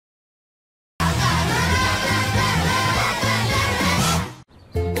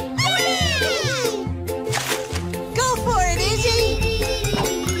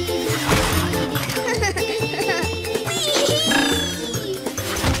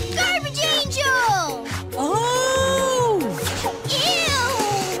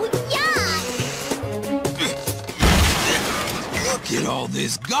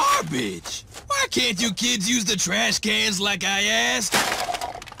this garbage? Why can't you kids use the trash cans like I asked?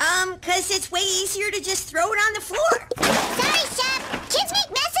 'Cause it's way easier to just throw it on the floor. Sorry, Chef. Kids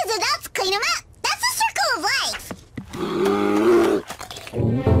make messes, adults clean them up. That's the circle of life.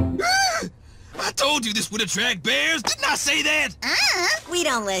 I told you this would attract bears. Didn't I say that? We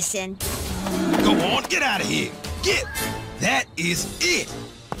don't listen. Go on, get out of here. Get. That is it.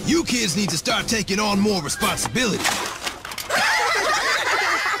 You kids need to start taking on more responsibility.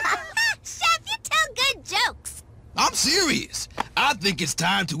 Chef, you tell good jokes. I'm serious. I think it's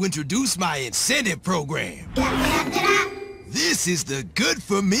time to introduce my incentive program. This is the Good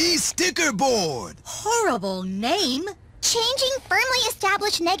For Me sticker board. Horrible name. Changing firmly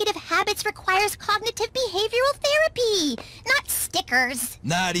established negative habits requires cognitive behavioral therapy, not stickers.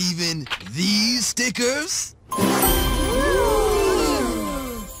 Not even these stickers?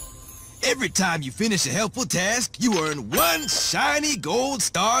 Every time you finish a helpful task, you earn one shiny gold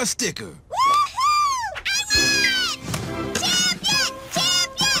star sticker. Woohoo! I won! Champion!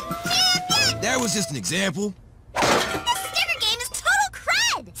 Champion! Champion! That was just an example. The sticker game is total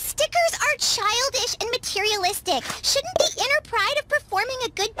crud! Stickers are childish and materialistic. Shouldn't the inner pride of performing a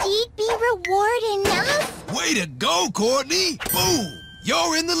good deed be reward enough? Way to go, Courtney! Boom!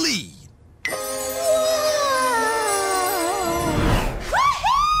 You're in the lead. Woohoo!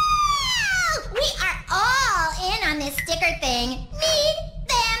 We are all in on this sticker thing. Need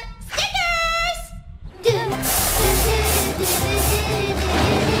them stickers!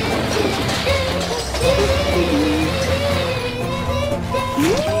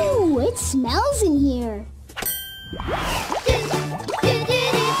 Ooh, it smells in here.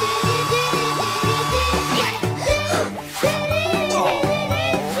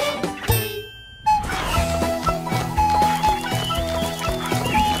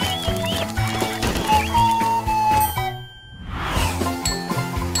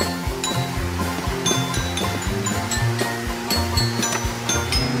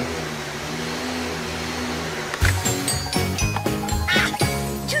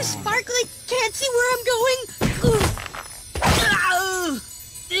 Can't see where I'm going.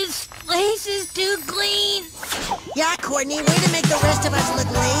 This place is too clean. Yeah, Courtney, way to make the rest of us look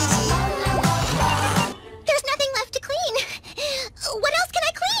lazy. There's nothing left to clean. What else can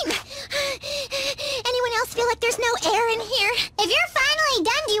I clean? Anyone else feel like there's no air in here? If you're finally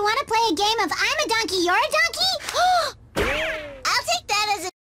done, do you want to play a game of I'm a donkey, you're a donkey? I'll take that as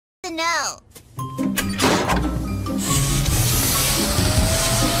a no.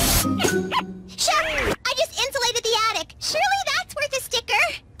 Chef, I just insulated the attic. Surely that's worth a sticker.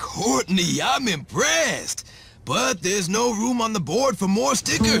 Courtney, I'm impressed. But there's no room on the board for more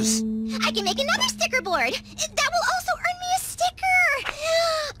stickers. I can make another sticker board. That will also earn me a sticker.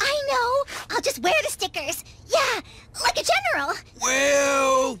 I know. I'll just wear the stickers. Yeah, like a general.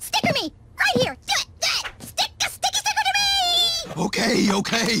 Well... Sticker me. Right here. Do it. Do it. Stick a sticky sticker to me. Okay.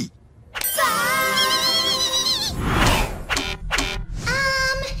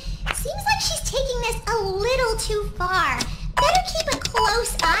 Seems like she's taking this a little too far. Better keep a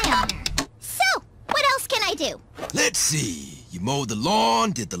close eye on her. So, what else can I do? Let's see. You mowed the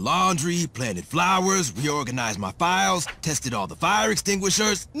lawn, did the laundry, planted flowers, reorganized my files, tested all the fire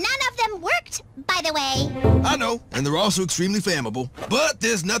extinguishers. None of them worked, by the way. I know, and they're also extremely flammable. But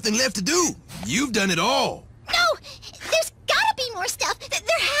there's nothing left to do. You've done it all. No! There's gotta be more stuff.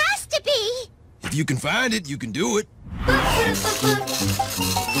 There has to be! If you can find it, you can do it.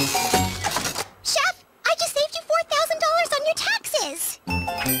 Chef, I just saved you $4,000 on your taxes!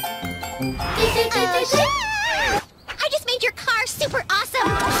 Chef! I just made your car super awesome!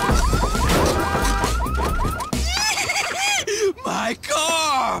 My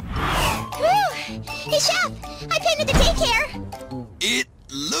car! Whew. Hey, Chef, I painted the daycare! It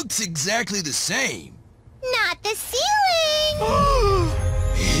looks exactly the same. Not the ceiling!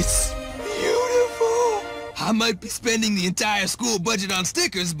 It's beautiful! I might be spending the entire school budget on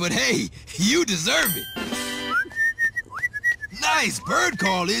stickers, but hey, you deserve it! Nice bird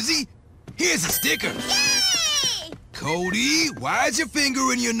call, Izzy! Here's a sticker! Yay! Cody, why's your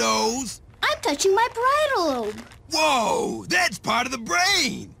finger in your nose? I'm touching my parietal lobe. Whoa, that's part of the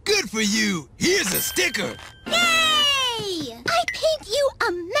brain! Good for you! Here's a sticker! Yay! I paint you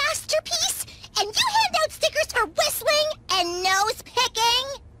a masterpiece, and you hand out stickers for whistling and nose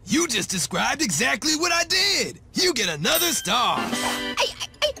picking? You just described exactly what I did! You get another star!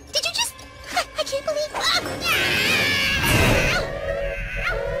 Did you just... I can't believe...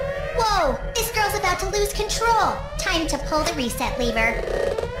 Whoa! This girl's about to lose control. Time to pull the reset lever.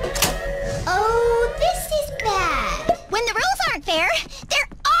 Oh, this is bad. When the rules aren't fair, there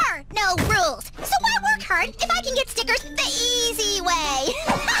are no rules. So why work hard if I can get stickers the easy way.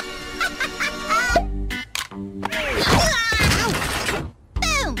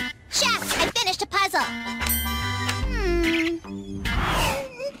 Boom! Chef, I finished a puzzle.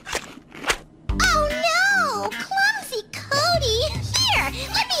 Oh no! Clumsy Cody! Here,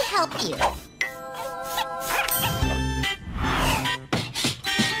 let me help you.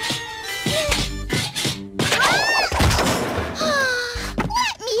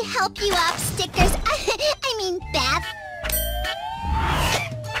 Let me help you up, Stickers. I mean, Beth.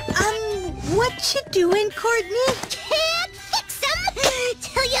 What you doing, Courtney? Can't fix them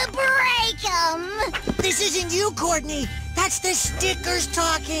till you break them. This isn't you, Courtney. That's the stickers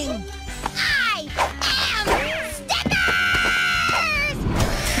talking. I am Stickers!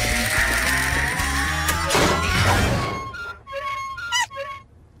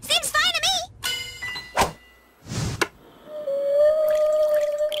 Seems fine to me.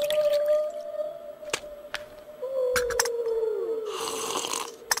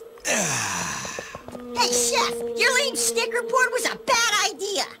 Hey, Chef, your lame sticker board was a bad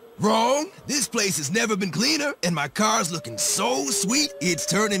idea. Wrong. This place has never been cleaner, and my car's looking so sweet, it's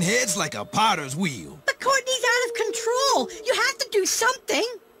turning heads like a potter's wheel. But Courtney's out of control. You have to do something.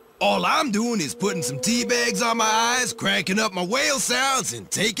 All I'm doing is putting some tea bags on my eyes, cranking up my whale sounds, and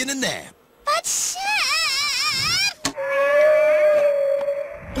taking a nap. But Chef!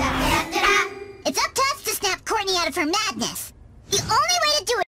 It's up to us to snap Courtney out of her madness. The only way to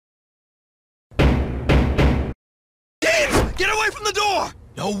do it... Kids, get away from the door!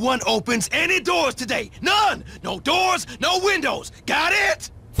 No one opens any doors today. None! No doors, no windows. Got it?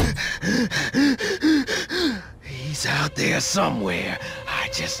 He's out there somewhere. I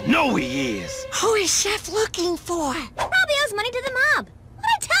just know he is. Who is Chef looking for? Probably owes money to the mob. What'd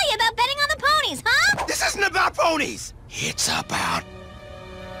I tell you about betting on the ponies, huh? This isn't about ponies. It's about...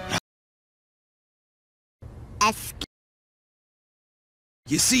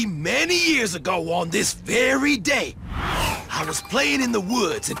 You see, many years ago on this very day, I was playing in the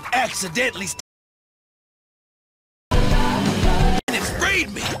woods and accidentally and it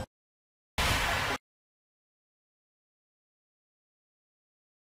sprayed me.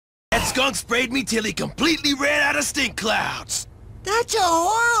 That skunk sprayed me till he completely ran out of stink clouds. That's a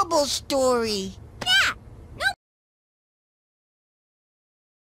horrible story. Yeah! No...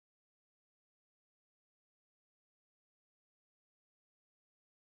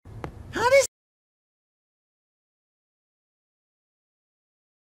 How does...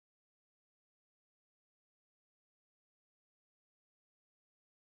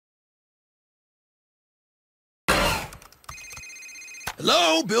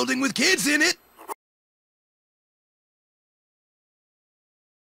 Hello, building with kids in it.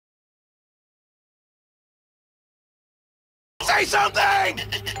 Say something!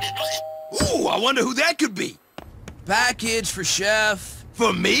 Ooh, I wonder who that could be. Package for Chef.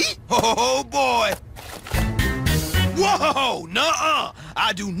 For me? Oh, boy. Whoa, nuh-uh.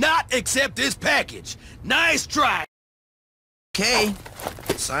 I do not accept this package. Nice try. Okay.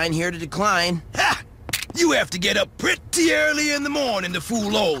 Sign here to decline. Ha! You have to get up pretty early in the morning to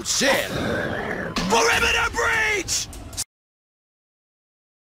fool old Chef. Perimeter breach!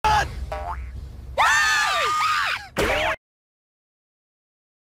 Son!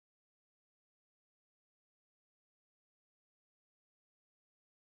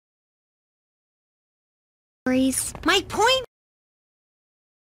 My point...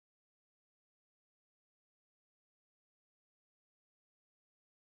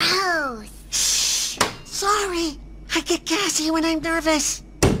 Oh, Shh! Sorry. I get gassy when I'm nervous.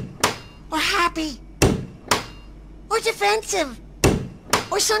 Or happy. Or defensive.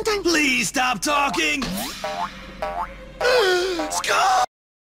 Or sometimes... Please stop talking! Scott!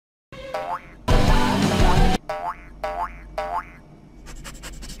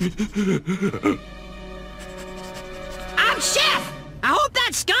 I'm Chef! I hope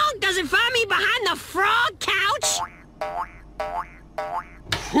that skunk doesn't find me behind the frog couch!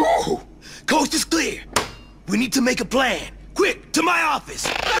 Whew. Coast is clear. We need to make a plan. Quick, to my office!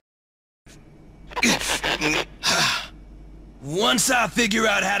 Once I figure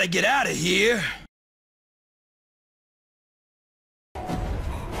out how to get out of here...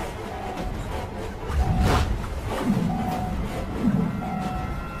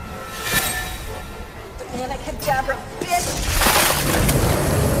 Banana cadabra, bitch!